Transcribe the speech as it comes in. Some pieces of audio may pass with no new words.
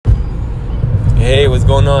Hey, what's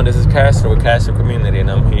going on? This is Castro with Castro Community, and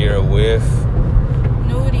I'm here with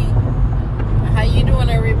Nudie. How you doing,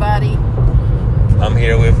 everybody? I'm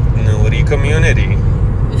here with Nudie Community.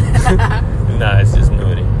 Nah, it's just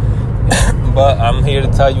Nudie. But I'm here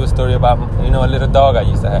to tell you a story about, a little dog I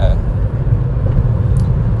used to have.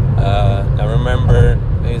 I remember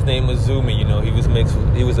his name was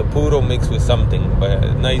Zumi. He was a poodle mixed with something, but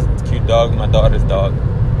a nice, cute dog, my daughter's dog.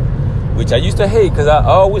 Which I used to hate because I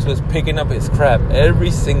always was picking up his crap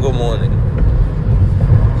every single morning.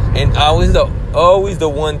 And I was always the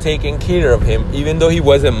one taking care of him, even though he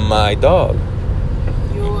wasn't my dog.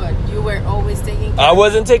 You were always taking care I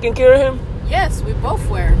wasn't taking care of him? Yes, we both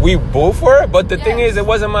were. We both were? But the thing Yes. is, it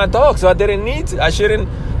wasn't my dog, so I didn't need to. I shouldn't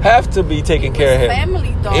have to be taking care of him.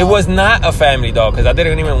 Family dog. It was not a family dog because I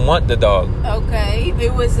didn't even want the dog. Okay,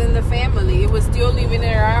 it was in the family. It was still living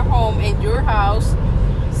in our home, in your house.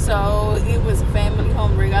 So it was a family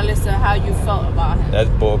home, regardless of how you felt about him. That's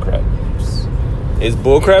bullcrap. It's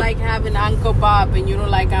bullcrap? It's like having Uncle Bob and you don't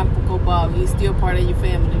like Uncle Bob. He's still part of your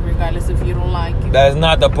family, regardless if you don't like him. That's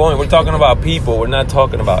not the point. We're talking about people. We're not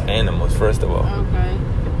talking about animals, first of all. Okay.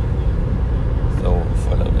 So,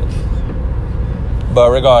 full of it. But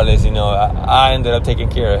regardless, I ended up taking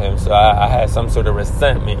care of him. So I had some sort of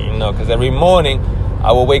resentment, because every morning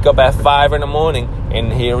I would wake up at 5 in the morning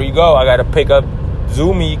and here we go. I got to pick up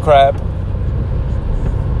Zumi crap.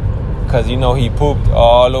 Because, he pooped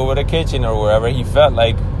all over the kitchen or wherever he felt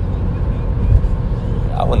like.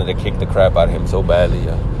 I wanted to kick the crap out of him so badly,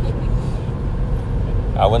 yeah.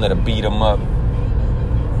 I wanted to beat him up.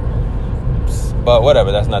 But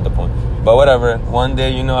whatever, that's not the point. But whatever, one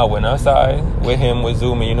day, I went outside with him, with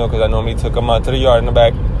Zumi, because I normally took him out to the yard in the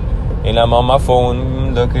back. And I'm on my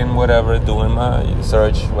phone looking, whatever, doing my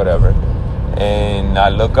search, whatever. And I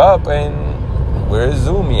look up and where's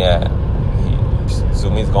Zumi at?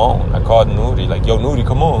 Zumi's gone. I called Nudie, like, yo, Nudie,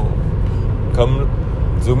 come on. Come,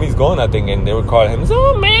 Zumi's gone, I think. And they would call him,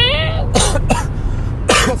 Zumi!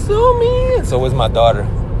 Zumi! And so was my daughter.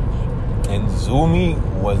 And Zumi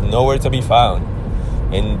was nowhere to be found.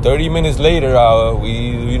 And 30 minutes later,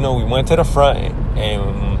 we went to the front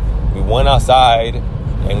and we went outside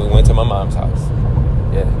and we went to my mom's house.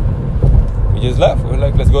 Yeah. We just left. We were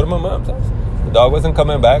like, let's go to my mom's house. The dog wasn't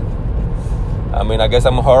coming back. I mean, I guess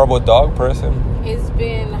I'm a horrible dog person. It's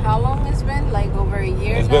been, how long it's been? Like over a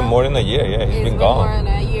year It's now? been more than a year, yeah. He's been gone. More than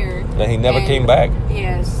a year. And he never came back.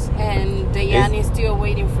 Yes, and Diane is still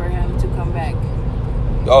waiting for him to come back.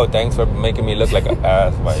 Oh, thanks for making me look like an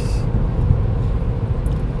ass, wife.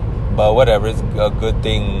 But whatever, it's a good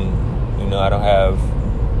thing, I don't have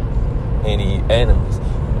any animals.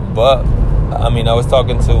 But, I was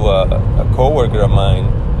talking to a coworker of mine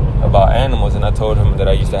about animals, and I told him that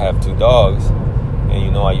I used to have 2 dogs.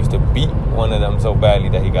 And, I used to beat one of them so badly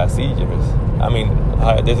that he got seizures.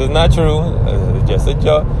 This is not true. It's just a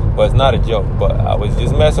joke. Well, it's not a joke, but I was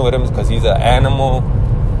just messing with him because he's an animal.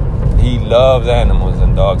 He loves animals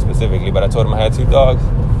and dogs specifically. But I told him I had 2 dogs,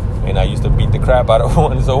 and I used to beat the crap out of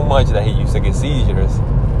one so much that he used to get seizures.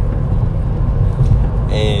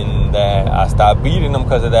 And I stopped beating him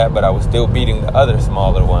because of that, but I was still beating the other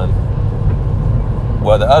smaller one.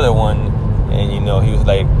 Well, the other one, and he was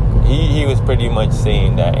like, he was pretty much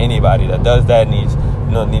saying that anybody that does that needs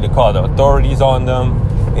to call the authorities on them,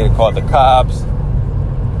 need to call the cops.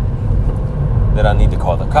 That I need to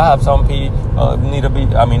call the cops on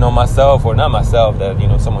on myself, or not myself, that,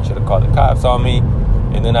 someone should have called the cops on me.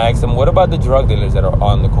 And then I asked him, what about the drug dealers that are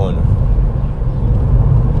on the corner?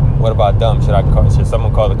 What about them? Should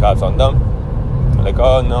someone call the cops on them? Like,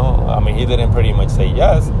 oh, no. He didn't pretty much say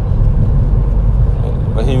yes.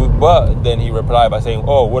 But then he replied by saying,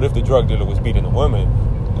 oh, what if the drug dealer was beating a woman?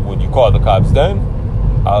 Would you call the cops then?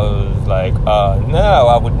 I was like, no,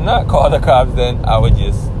 I would not call the cops then. I would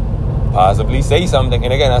just possibly say something.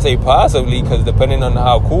 And again, I say possibly because depending on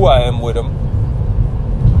how cool I am with him,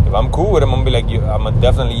 if I'm cool with him, I'm going to be like, I'm going to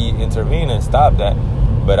definitely intervene and stop that.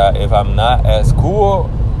 But if I'm not as cool,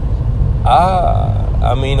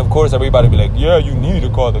 of course, everybody be like, yeah, you need to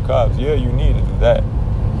call the cops. Yeah, you need to do that.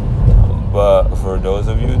 But for those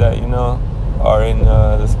of you that, are in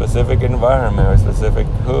the specific environment or specific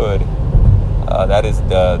hood, that is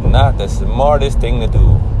not the smartest thing to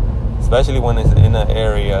do. Especially when it's in an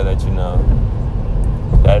area that,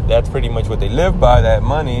 that's pretty much what they live by, that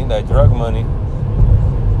money, that drug money,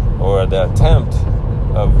 or the attempt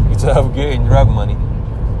of getting drug money.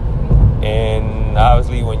 And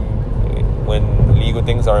obviously when illegal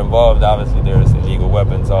things are involved, obviously there's illegal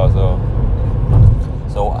weapons also.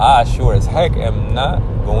 So I sure as heck am not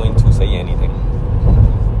going to say anything.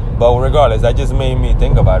 But regardless, that just made me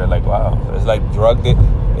think about it. Like, wow, it's like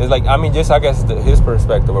it's like, I mean, just I guess his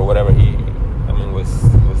perspective or whatever he, I mean, was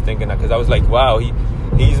thinking, because I was like, wow, he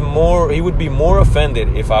would be more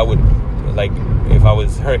offended if I was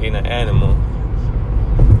hurting an animal,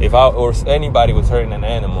 or anybody was hurting an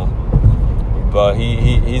animal, but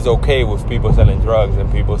he's okay with people selling drugs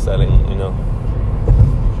and people selling,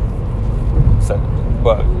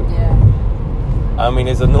 but Yeah. I mean,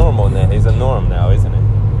 it's a norm now, isn't it?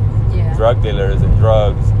 Yeah. Drug dealers and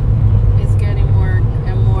drugs. It's getting more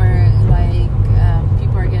and more like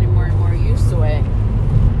people are getting more and more used to it.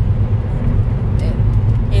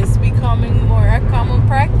 It's becoming more a common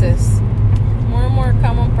practice. More and more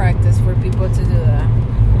common practice for people to do that.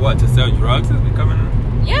 What, to sell drugs is becoming?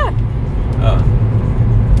 Yeah.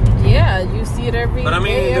 Yeah, you see it every day. But I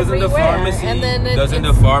mean, doesn't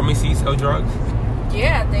the pharmacy sell drugs?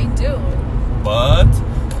 Yeah, they do. But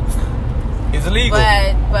it's illegal.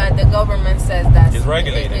 But the government says that it's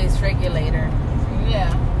regulated. It's regulated.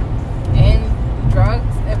 Yeah. And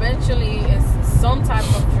drugs eventually some type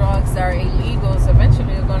of drugs that are illegal. So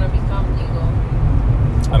eventually they're gonna become legal.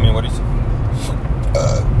 I mean, what is?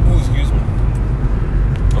 Excuse me.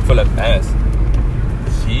 I feel like ass.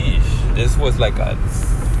 Sheesh. This was like a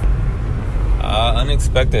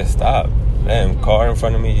unexpected stop. Man, car in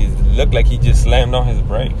front of me looked like he just slammed on his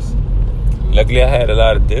brakes. Luckily, I had a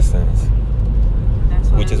lot of distance.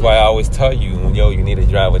 Which is why I always tell you, you need to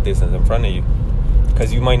drive with distance in front of you,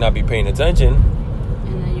 because you might not be paying attention.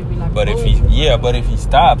 And then you'll be like, but if he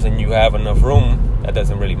stops and you have enough room, that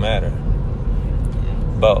doesn't really matter.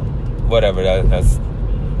 But whatever, that's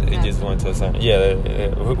it. Just went to something. Yeah,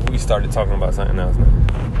 we started talking about something else now.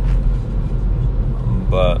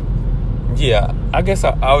 But yeah, I guess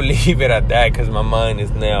I'll leave it at that, because my mind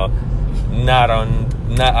is now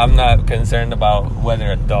I'm not concerned about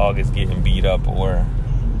whether a dog is getting beat up or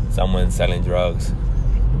someone selling drugs.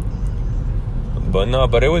 But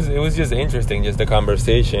it was just interesting, just the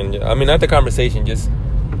conversation. I mean, not the conversation, just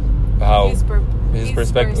how his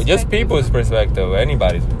perspective, just people's perspective,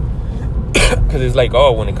 anybody's. Because it's like,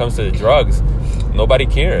 when it comes to the drugs, nobody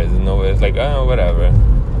cares. It's like, whatever.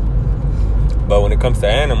 But when it comes to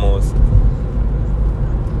animals,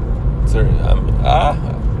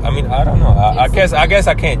 I mean, I don't know. I guess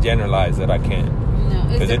I can't generalize it. I can't. No,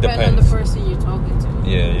 it depends on the person you're talking to.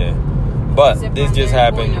 Yeah. But this just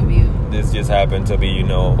happened to be,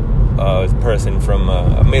 a person from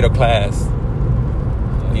a middle class,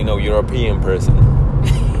 European person.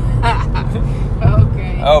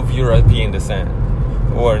 Okay. Of European descent,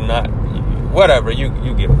 or not, whatever. You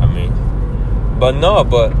get what I mean. But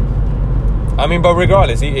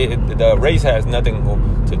regardless, the race has nothing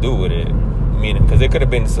to do with it. Meaning, because it could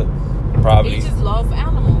have been probably. He just loves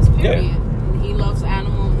animals. Period. Yeah. He loves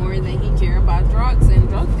animals more than he cares about drugs and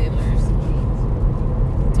drug dealers.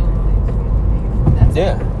 That's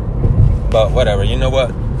it. But whatever. You know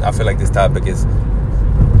what? I feel like this topic is.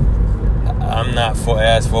 I'm not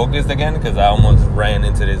as focused again, because I almost ran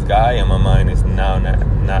into this guy and my mind is now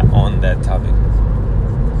not on that topic.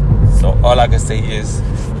 So all I can say is.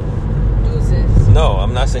 Deuces. No,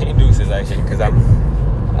 I'm not saying deuces actually, because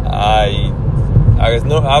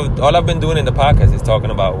all I've been doing in the podcast is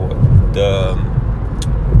talking about the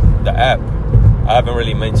app. I haven't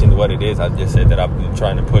really mentioned what it is. I just said that I've been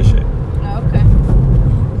trying to push it. Okay.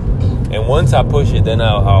 And once I push it, then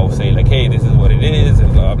I'll say like, hey, this is what it is,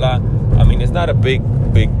 and blah blah blah. I mean, it's not a big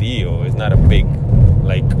deal. It's not a big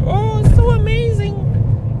like, oh, it's so amazing.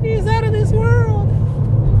 He's out of this world.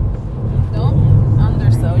 Don't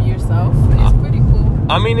undersell yourself. It's pretty cool.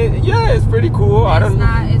 I mean, it's pretty cool.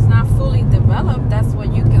 It's not fully developed. That's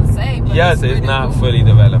what you can say. But yes, it's not fully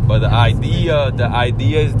developed, but the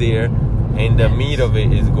idea is there, and the meat of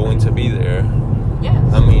it is going to be there.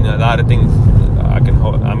 Yes. I mean, a lot of things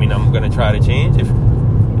I'm gonna try to change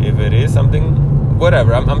if it is something,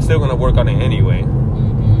 whatever. I'm still gonna work on it anyway.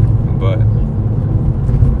 Mm-hmm. But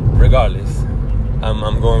regardless,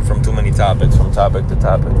 I'm going from too many topics, from topic to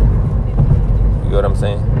topic. You get what I'm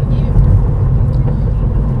saying? Yeah.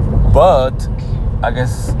 But I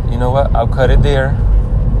guess, you know what? I'll cut it there.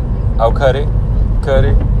 I'll cut it.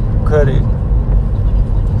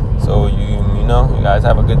 So you guys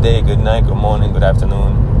have a good day, good night, good morning, good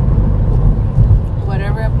afternoon.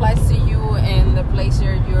 Whatever applies to you and the place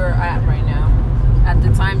you're at right now, at the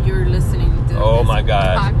time you're listening to this my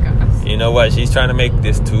God. Podcast. You know what? She's trying to make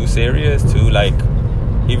this too serious, too, like,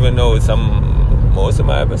 even though most of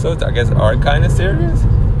my episodes, I guess, are kind of serious.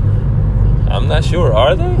 I'm not sure.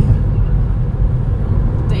 Are they?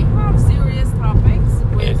 They have serious topics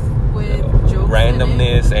with jokes,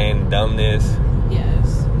 randomness and dumbness.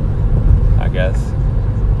 Yes. I guess.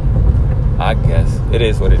 I guess it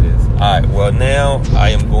is what it is. All right. Well, now I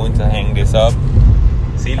am going to hang this up.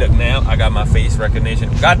 See, look, now I got my face recognition.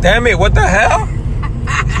 God damn it! What the hell?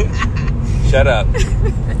 Shut up.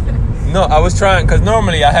 No, I was trying, because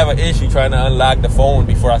normally I have an issue trying to unlock the phone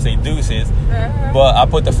before I say deuces. But I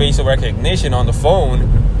put the facial recognition on the phone,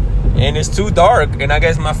 and it's too dark, and I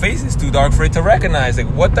guess my face is too dark for it to recognize it.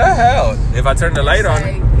 What the hell? If I turn the light on,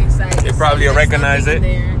 it probably will recognize it.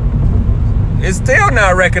 It's still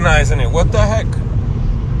not recognizing it. What the heck?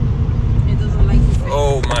 It doesn't like your face.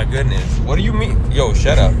 Oh my goodness. What do you mean? Yo,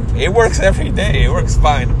 shut up. It works every day. It works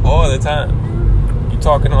fine all the time. You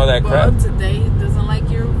talking all that crap? Well, today it doesn't like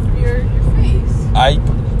your face.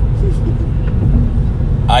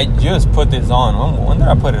 I just put this on. When did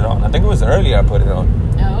I put it on? I think it was earlier I put it on.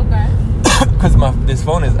 Oh, okay. Because this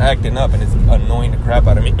phone is acting up and it's annoying the crap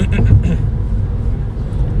out of me.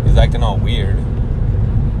 It's acting all weird.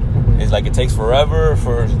 It's like it takes forever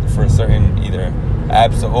for certain either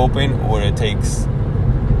apps to open, or it takes...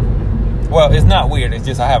 Well, it's not weird. It's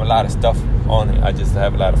just I have a lot of stuff on it. I just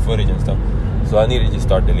have a lot of footage and stuff. So I need to just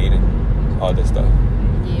start deleting all this stuff.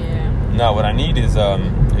 Yeah. Now, what I need is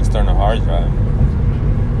external hard drive.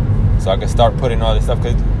 So I can start putting all this stuff.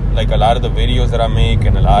 Because like a lot of the videos that I make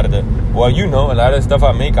and a lot of the stuff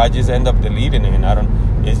I make, I just end up deleting it.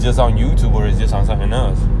 And it's just on YouTube or it's just on something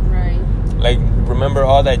else. Right. Like, remember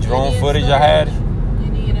all that drone footage I had?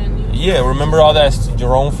 You need a new... Yeah, remember all that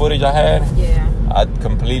drone footage I had? Yeah. I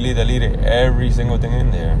completely deleted every single thing in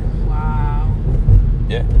there. Wow.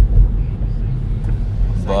 Yeah.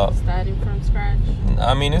 It's like starting from scratch.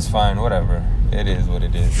 I mean, it's fine, whatever. It is what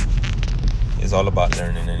it is. It's all about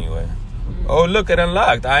learning anyway. Mm-hmm. Oh, look, it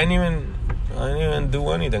unlocked. I didn't even do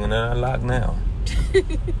anything, and it unlocked now.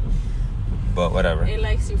 But whatever. It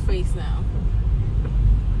likes your face now.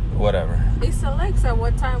 Whatever. It's Alexa.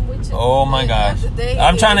 What time would you? Oh my gosh!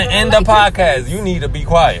 I'm trying to end the podcast. You need to be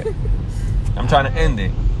quiet. I'm trying to end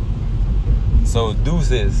it. So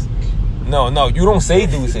deuces. No, you don't say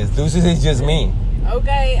deuces. Deuces is just me.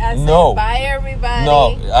 Okay, I said no. Bye everybody.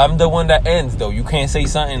 No, I'm the one that ends though. You can't say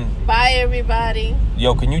something. Bye everybody.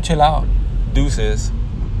 Yo, can you chill out? Deuces.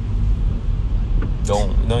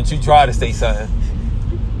 Don't you try to say something.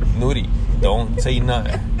 Nudie, don't say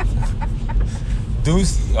nothing.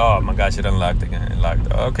 Deuce. Oh my gosh, it unlocked again. It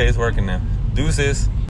locked. Okay, it's working now. Deuces.